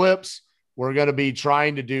the, flips, we're going to be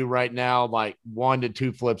trying to do right now, like 1 to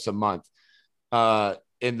 2 flips a month.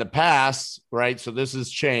 In the past, right? So this has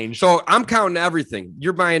changed. So I'm counting everything.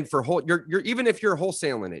 You're buying for you're even if you're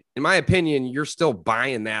wholesaling it, in my opinion, you're still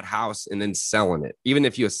buying that house and then selling it, even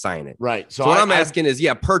if you assign it. Right. So what I'm asking is,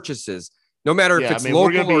 purchases, no matter if it's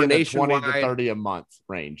local or nationwide, 20 to 30 a month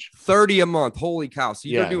range. 30 a month. Holy cow. So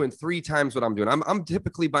you're doing 3 times what I'm doing. I'm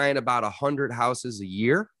typically buying about 100 houses a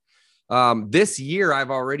year. This year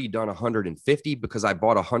I've already done 150 because I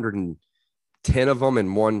bought 110 of them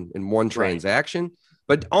in one transaction. Right.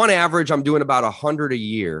 But on average, I'm doing about 100 a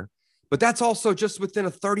year. But that's also just within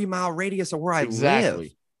a 30-mile radius of where I live.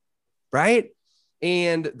 Right?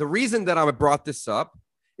 And the reason that I brought this up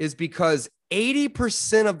is because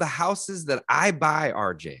 80% of the houses that I buy,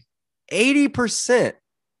 RJ, 80%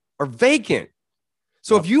 are vacant.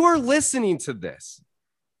 So if you are listening to this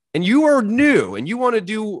and you are new and you want to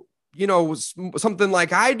do, something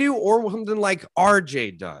like I do or something like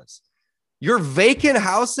RJ does, your vacant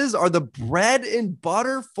houses are the bread and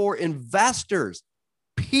butter for investors,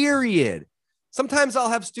 period. Sometimes I'll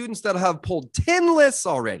have students that have pulled 10 lists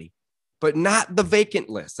already, but not the vacant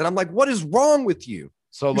list. And I'm like, what is wrong with you?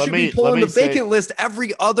 So you should be pulling the vacant list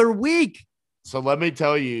every other week. So let me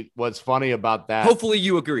tell you what's funny about that. Hopefully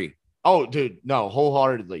you agree. Oh, dude, no,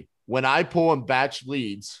 wholeheartedly. When I pull in batch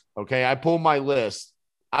leads, okay, I pull my list.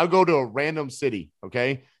 I'll go to a random city,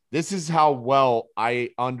 okay? This is how well I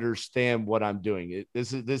understand what I'm doing.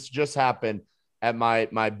 This just happened at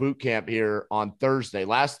my boot camp here on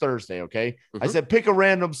last Thursday. Okay. Mm-hmm. I said, pick a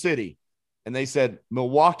random city. And they said,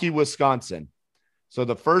 Milwaukee, Wisconsin. So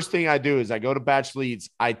the first thing I do is I go to batch leads.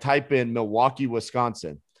 I type in Milwaukee,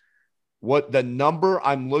 Wisconsin. What the number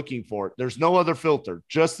I'm looking for, there's no other filter,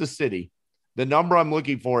 just the city. The number I'm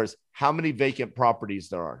looking for is how many vacant properties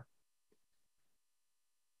there are.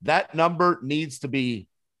 That number needs to be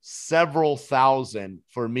several thousand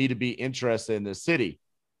for me to be interested in the city.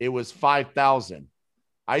 It was 5,000.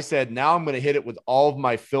 I said, now I'm going to hit it with all of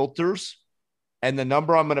my filters, and the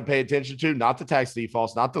number I'm going to pay attention to, not the tax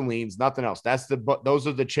defaults, not the liens, nothing else. Those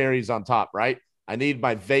are the cherries on top, right? I need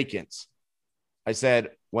my vacants. I said,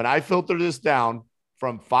 when I filter this down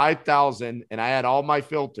from 5,000 and I had all my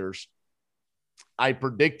filters, I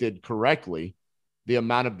predicted correctly the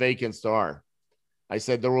amount of vacants there are. I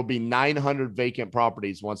said there will be 900 vacant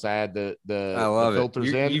properties once I add the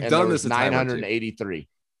filters in. You've done this 983.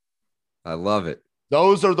 I love it.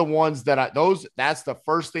 Those are the ones that's the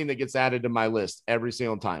first thing that gets added to my list every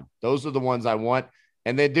single time. Those are the ones I want.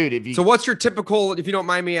 And then, dude, so what's your typical, if you don't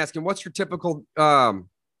mind me asking, what's your typical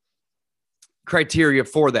criteria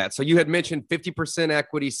for that? So you had mentioned 50%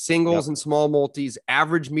 equity, singles and small multis,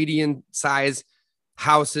 average median size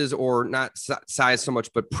houses, or not size so much,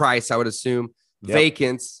 but price, I would assume,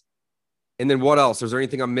 vacants. And then what else? Is there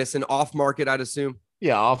anything I'm missing? Off market, I'd assume.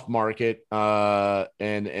 Yeah, off market.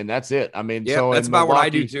 And that's it. I mean, so that's about what I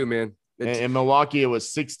do too, man. In Milwaukee, it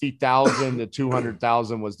was 60,000 to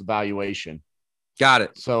 200,000 was the valuation. Got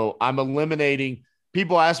it. So I'm eliminating.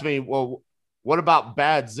 People ask me, well, what about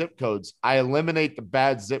bad zip codes? I eliminate the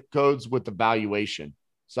bad zip codes with the valuation.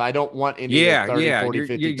 So I don't want any 30, 40,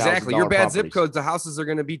 50, exactly. Your bad properties. Zip codes, the houses are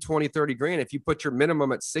going to be 20, 30 grand. If you put your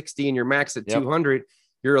minimum at 60 and your max at 200,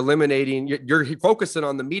 you're eliminating, you're focusing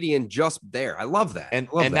on the median just there. I love that. And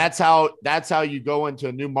that's how you go into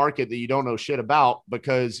a new market that you don't know shit about,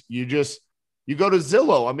 because you go to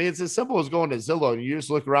Zillow. I mean, it's as simple as going to Zillow and you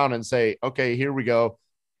just look around and say, okay, here we go.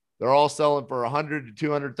 They're all selling for 100 to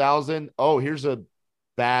 200,000. Oh, here's a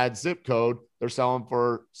bad zip code. They're selling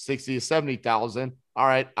for 60 to 70,000. All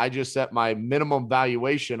right, I just set my minimum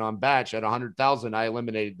valuation on batch at 100,000. I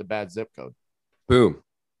eliminated the bad zip code. Boom.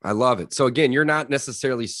 I love it. So again, you're not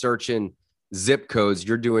necessarily searching zip codes.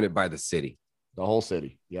 You're doing it by the city. The whole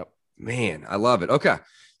city. Yep. Man, I love it. Okay.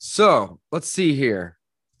 So let's see here.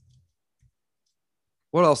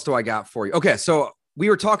 What else do I got for you? Okay. So we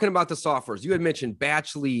were talking about the softwares. You had mentioned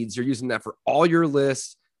batch leads. You're using that for all your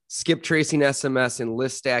lists, skip tracing, SMS, and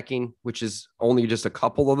list stacking, which is only just a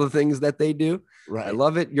couple of the things that they do. Right. I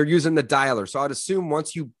love it. You're using the dialer. So I'd assume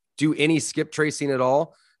once you do any skip tracing at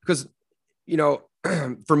all, because, you know,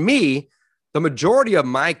 for me, the majority of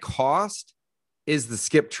my cost is the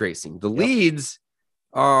skip tracing. The leads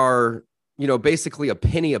are, you know, basically a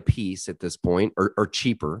penny a piece at this point, or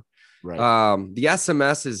cheaper. Right. The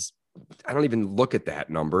SMS is, I don't even look at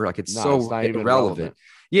that number. Like it's so not even irrelevant. relevant.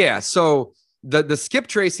 Yeah. So the skip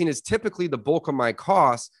tracing is typically the bulk of my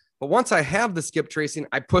costs. But once I have the skip tracing,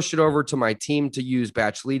 I push it over to my team to use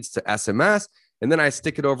batch leads to SMS. And then I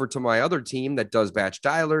stick it over to my other team that does batch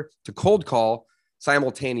dialer to cold call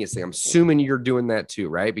simultaneously. I'm assuming you're doing that too,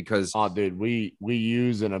 right? Because dude, we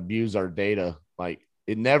use and abuse our data. Like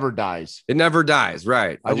it never dies. It never dies.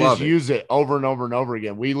 Right. I just use it over and over and over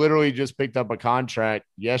again. We literally just picked up a contract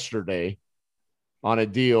yesterday on a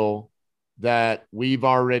deal that we've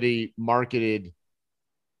already marketed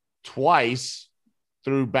twice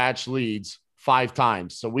through batch leads 5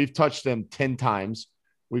 times. So we've touched them 10 times.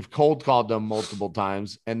 We've cold called them multiple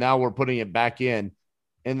times. And now we're putting it back in,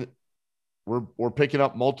 and we're picking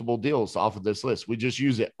up multiple deals off of this list. We just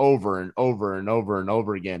use it over and over and over and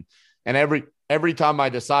over again. And every time I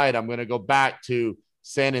decide I'm going to go back to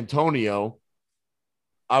San Antonio,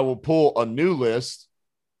 I will pull a new list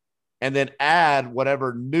and then add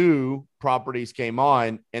whatever new properties came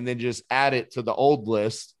on, and then just add it to the old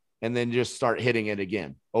list, and then just start hitting it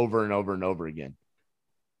again over and over and over again.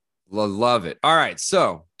 Love it. All right.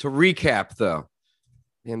 So to recap though,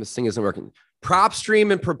 damn, this thing isn't working.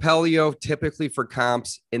 PropStream and Propelio typically for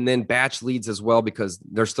comps, and then batch leads as well, because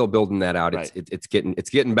they're still building that out. Right. It's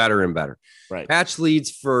getting better and better. Right. Batch leads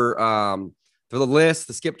for the list,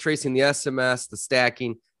 the skip tracing, the SMS, the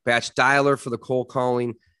stacking, batch dialer for the cold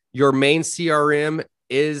calling. Your main CRM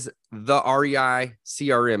is the REI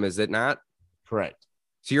CRM, is it not? Correct.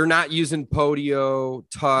 So you're not using Podio,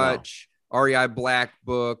 Touch, REI Black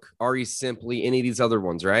Book, RE Simply, any of these other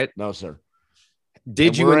ones, right? No, sir.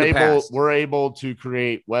 Did you in the past? We're able to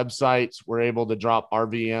create websites. We're able to drop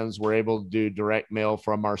RVMs. We're able to do direct mail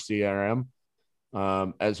from our CRM,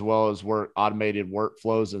 as well as work automated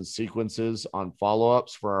workflows and sequences on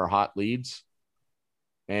follow-ups for our hot leads.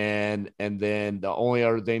 And then the only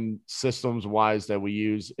other thing systems-wise that we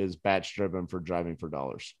use is batch driven for driving for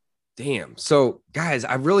dollars. Damn. So guys,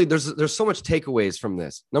 there's so much takeaways from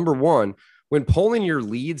this. Number one, when polling your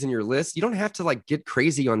leads and your lists, you don't have to like get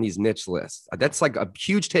crazy on these niche lists. That's like a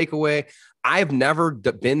huge takeaway. I've never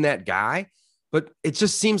been that guy, but it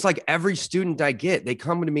just seems like every student I get, they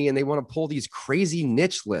come to me and they want to pull these crazy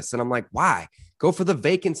niche lists. And I'm like, why? Go for the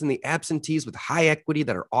vacants and the absentees with high equity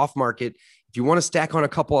that are off market. If you want to stack on a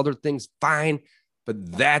couple other things, fine,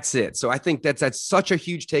 but that's it. So I think that's such a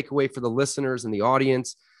huge takeaway for the listeners and the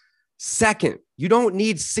audience. Second, you don't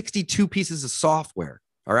need 62 pieces of software.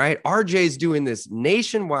 All right. RJ's doing this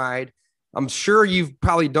nationwide. I'm sure you've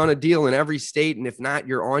probably done a deal in every state. And if not,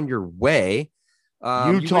 you're on your way.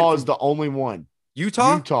 Utah is the only one.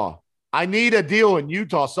 Utah. I need a deal in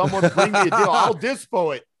Utah. Someone bring me a deal. I'll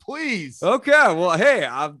dispo it, please. Okay. Well, hey,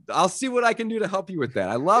 I'll see what I can do to help you with that.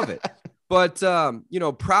 I love it. But,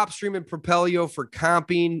 PropStream and Propelio for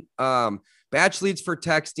comping, Batch Leads for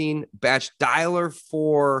texting, Batch Dialer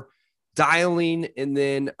for dialing. And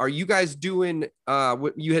then are you guys doing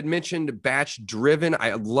what you had mentioned, Batch Driven?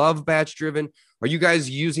 I love Batch Driven. Are you guys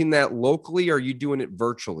using that locally or are you doing it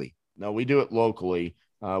virtually? No, we do it locally.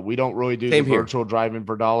 We don't really do the virtual driving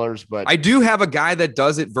for dollars, but I do have a guy that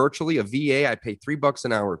does it virtually, a VA. I pay $3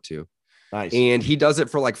 an hour to. Nice. And he does it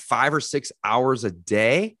for like 5 or 6 hours a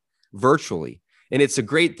day virtually. And it's a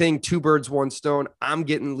great thing. 2 birds, 1 stone. I'm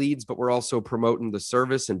getting leads, but we're also promoting the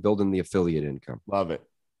service and building the affiliate income. Love it.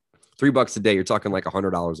 $3 a day. You're talking like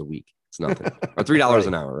 $100 a week. It's nothing. Or $3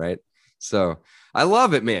 an hour, right? So I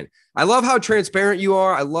love it, man. I love how transparent you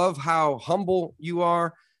are. I love how humble you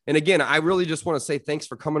are. And again, I really just want to say thanks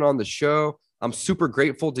for coming on the show. I'm super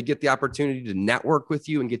grateful to get the opportunity to network with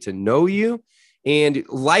you and get to know you. And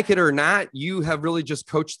like it or not, you have really just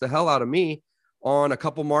coached the hell out of me on a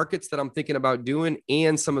couple markets that I'm thinking about doing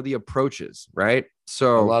and some of the approaches, right?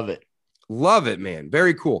 So I love it. Love it, man.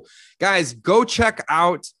 Very cool. Guys, go check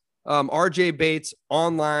out RJ Bates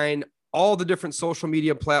online, all the different social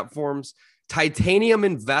media platforms. Titanium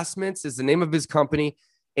Investments is the name of his company.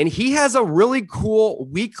 And he has a really cool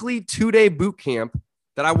weekly 2-day boot camp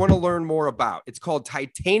that I want to learn more about. It's called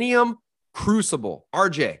Titanium Crucible.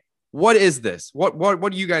 RJ, what is this? What are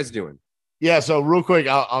you guys doing? Yeah, so real quick,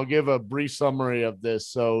 I'll give a brief summary of this.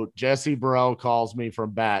 So Jesse Burrell calls me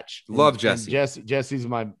from Batch. Love Jesse. Jesse's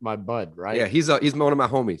my bud, right? Yeah, he's one of my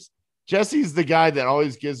homies. Jesse's the guy that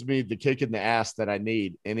always gives me the kick in the ass that I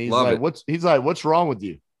need. And he's what's wrong with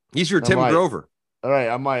you? He's your Tim Grover. All right.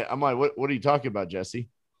 I'm like, what are you talking about, Jesse?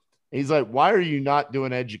 He's like, why are you not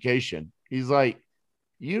doing education? He's like,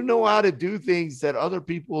 you know how to do things that other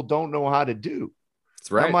people don't know how to do. That's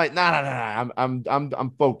right. I'm like, nah.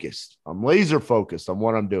 I'm focused. I'm laser focused on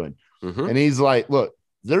what I'm doing. Mm-hmm. And he's like, look,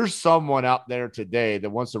 there's someone out there today that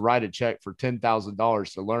wants to write a check for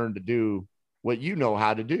 $10,000 to learn to do what you know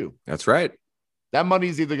how to do. That's right. That money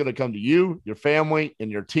is either going to come to you, your family, and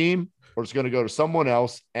your team, or it's going to go to someone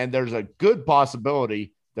else. And there's a good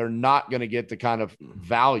possibility they're not going to get the kind of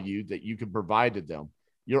value that you can provide to them.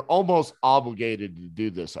 You're almost obligated to do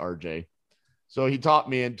this, RJ. So he taught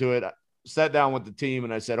me into it. I sat down with the team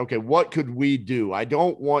and I said, okay, what could we do? I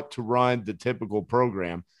don't want to run the typical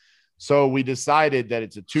program. So we decided that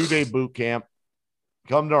it's a 2-day boot camp.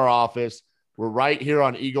 Come to our office. We're right here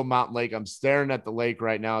on Eagle Mountain Lake. I'm staring at the lake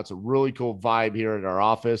right now. It's a really cool vibe here at our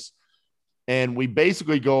office. And we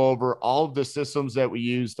basically go over all of the systems that we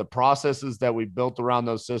use, the processes that we built around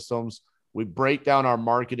those systems. We break down our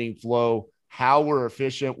marketing flow, how we're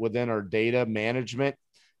efficient within our data management.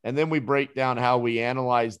 And then we break down how we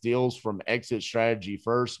analyze deals from exit strategy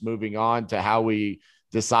first, moving on to how we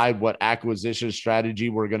decide what acquisition strategy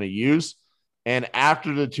we're going to use. And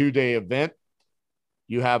after the 2-day event,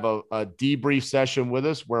 you have a debrief session with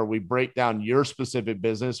us where we break down your specific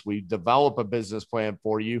business. We develop a business plan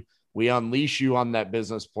for you. We unleash you on that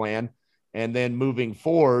business plan. And then moving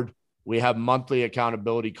forward, we have monthly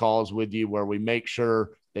accountability calls with you where we make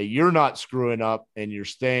sure that you're not screwing up and you're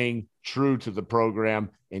staying true to the program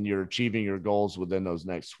and you're achieving your goals within those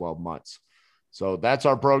next 12 months. So that's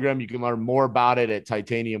our program. You can learn more about it at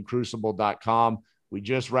titaniumcrucible.com. We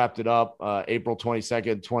just wrapped it up. April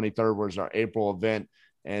 22nd, 23rd was our April event.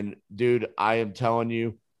 And dude, I am telling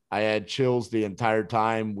you, I had chills the entire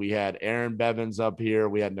time. We had Aaron Bevins up here.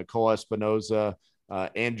 We had Nicole Espinoza,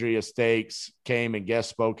 Andrea Stakes came and guest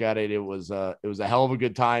spoke at it. It was a hell of a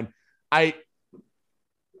good time. I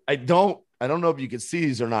don't know if you can see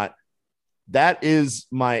these or not. That is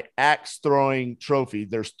my axe throwing trophy.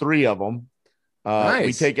 There's 3 of them. Nice.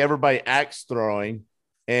 We take everybody axe throwing,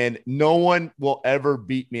 and no one will ever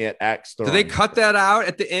beat me at axe throwing. Do they cut that out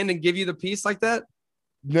at the end and give you the piece like that?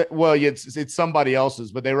 Well, it's somebody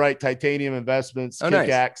else's, but they write Titanium Investments,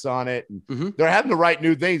 Kickaxe on it. And they're having to write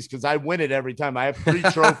new things because I win it every time. I have 3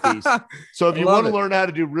 trophies. So if you want to learn how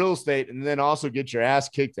to do real estate and then also get your ass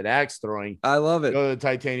kicked at axe throwing, I love it. Go to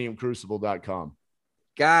titaniumcrucible.com.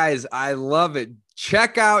 Guys, I love it.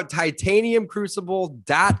 Check out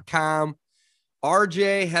titaniumcrucible.com.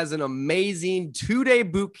 RJ has an amazing 2-day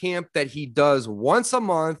boot camp that he does once a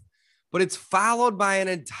month, but it's followed by an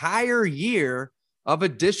entire year of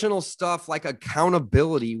additional stuff like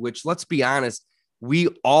accountability, which, let's be honest, we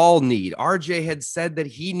all need. RJ had said that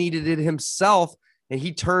he needed it himself, and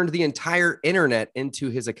he turned the entire internet into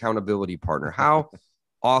his accountability partner. How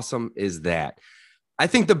awesome is that? I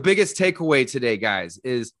think the biggest takeaway today, guys,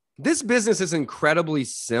 is this business is incredibly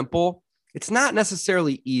simple. It's not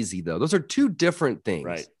necessarily easy, though. Those are 2 different things.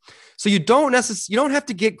 Right. So you don't have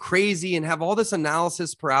to get crazy and have all this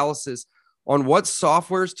analysis paralysis on what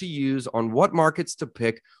softwares to use, on what markets to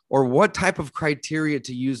pick, or what type of criteria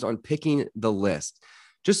to use on picking the list.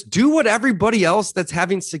 Just do what everybody else that's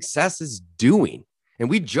having success is doing. And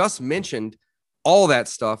we just mentioned all that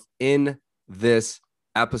stuff in this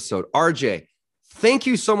episode. RJ, thank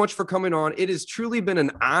you so much for coming on. It has truly been an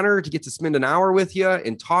honor to get to spend an hour with you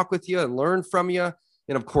and talk with you and learn from you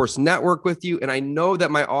and, of course, network with you. And I know that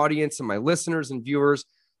my audience and my listeners and viewers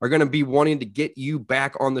are going to be wanting to get you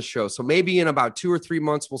back on the show. So maybe in about 2 or 3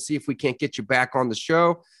 months, we'll see if we can't get you back on the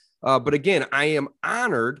show. But again, I am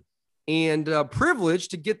honored and privileged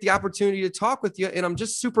to get the opportunity to talk with you. And I'm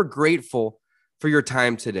just super grateful for your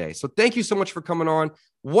time today. So thank you so much for coming on.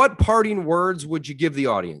 What parting words would you give the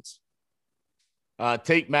audience?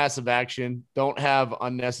 Take massive action. Don't have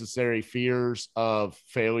unnecessary fears of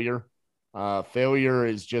failure. Failure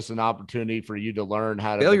is just an opportunity for you to learn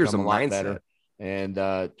how to become a lot better. And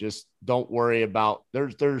just don't worry about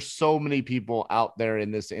there's so many people out there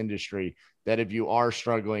in this industry that if you are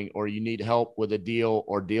struggling or you need help with a deal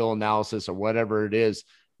or deal analysis or whatever it is,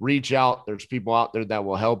 reach out. There's people out there that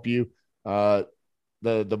will help you. The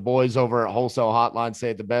boys over at Wholesale Hotline say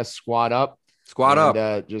it the best: squat up.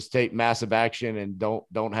 Just take massive action and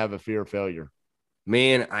don't have a fear of failure.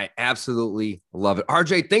 Man, I absolutely love it.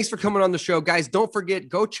 RJ, thanks for coming on the show. Guys, don't forget,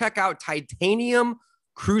 go check out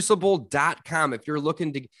titaniumcrucible.com if you're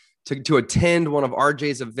looking to attend one of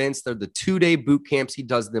RJ's events. They're the 2-day boot camps. He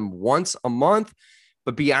does them once a month.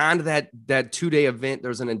 But beyond that 2-day event,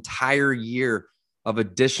 there's an entire year of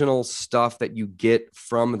additional stuff that you get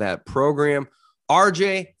from that program.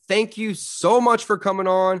 RJ, thank you so much for coming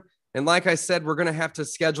on. And like I said, we're going to have to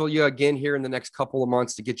schedule you again here in the next couple of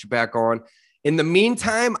months to get you back on. In the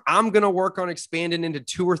meantime, I'm going to work on expanding into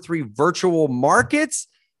 2 or 3 virtual markets.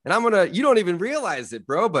 And you don't even realize it,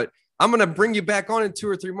 bro, but I'm going to bring you back on in 2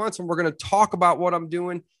 or 3 months and we're going to talk about what I'm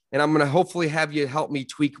doing. And I'm going to hopefully have you help me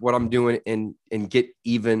tweak what I'm doing and get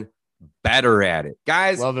even better at it.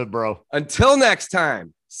 Guys, love it, bro. Until next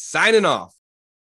time, signing off.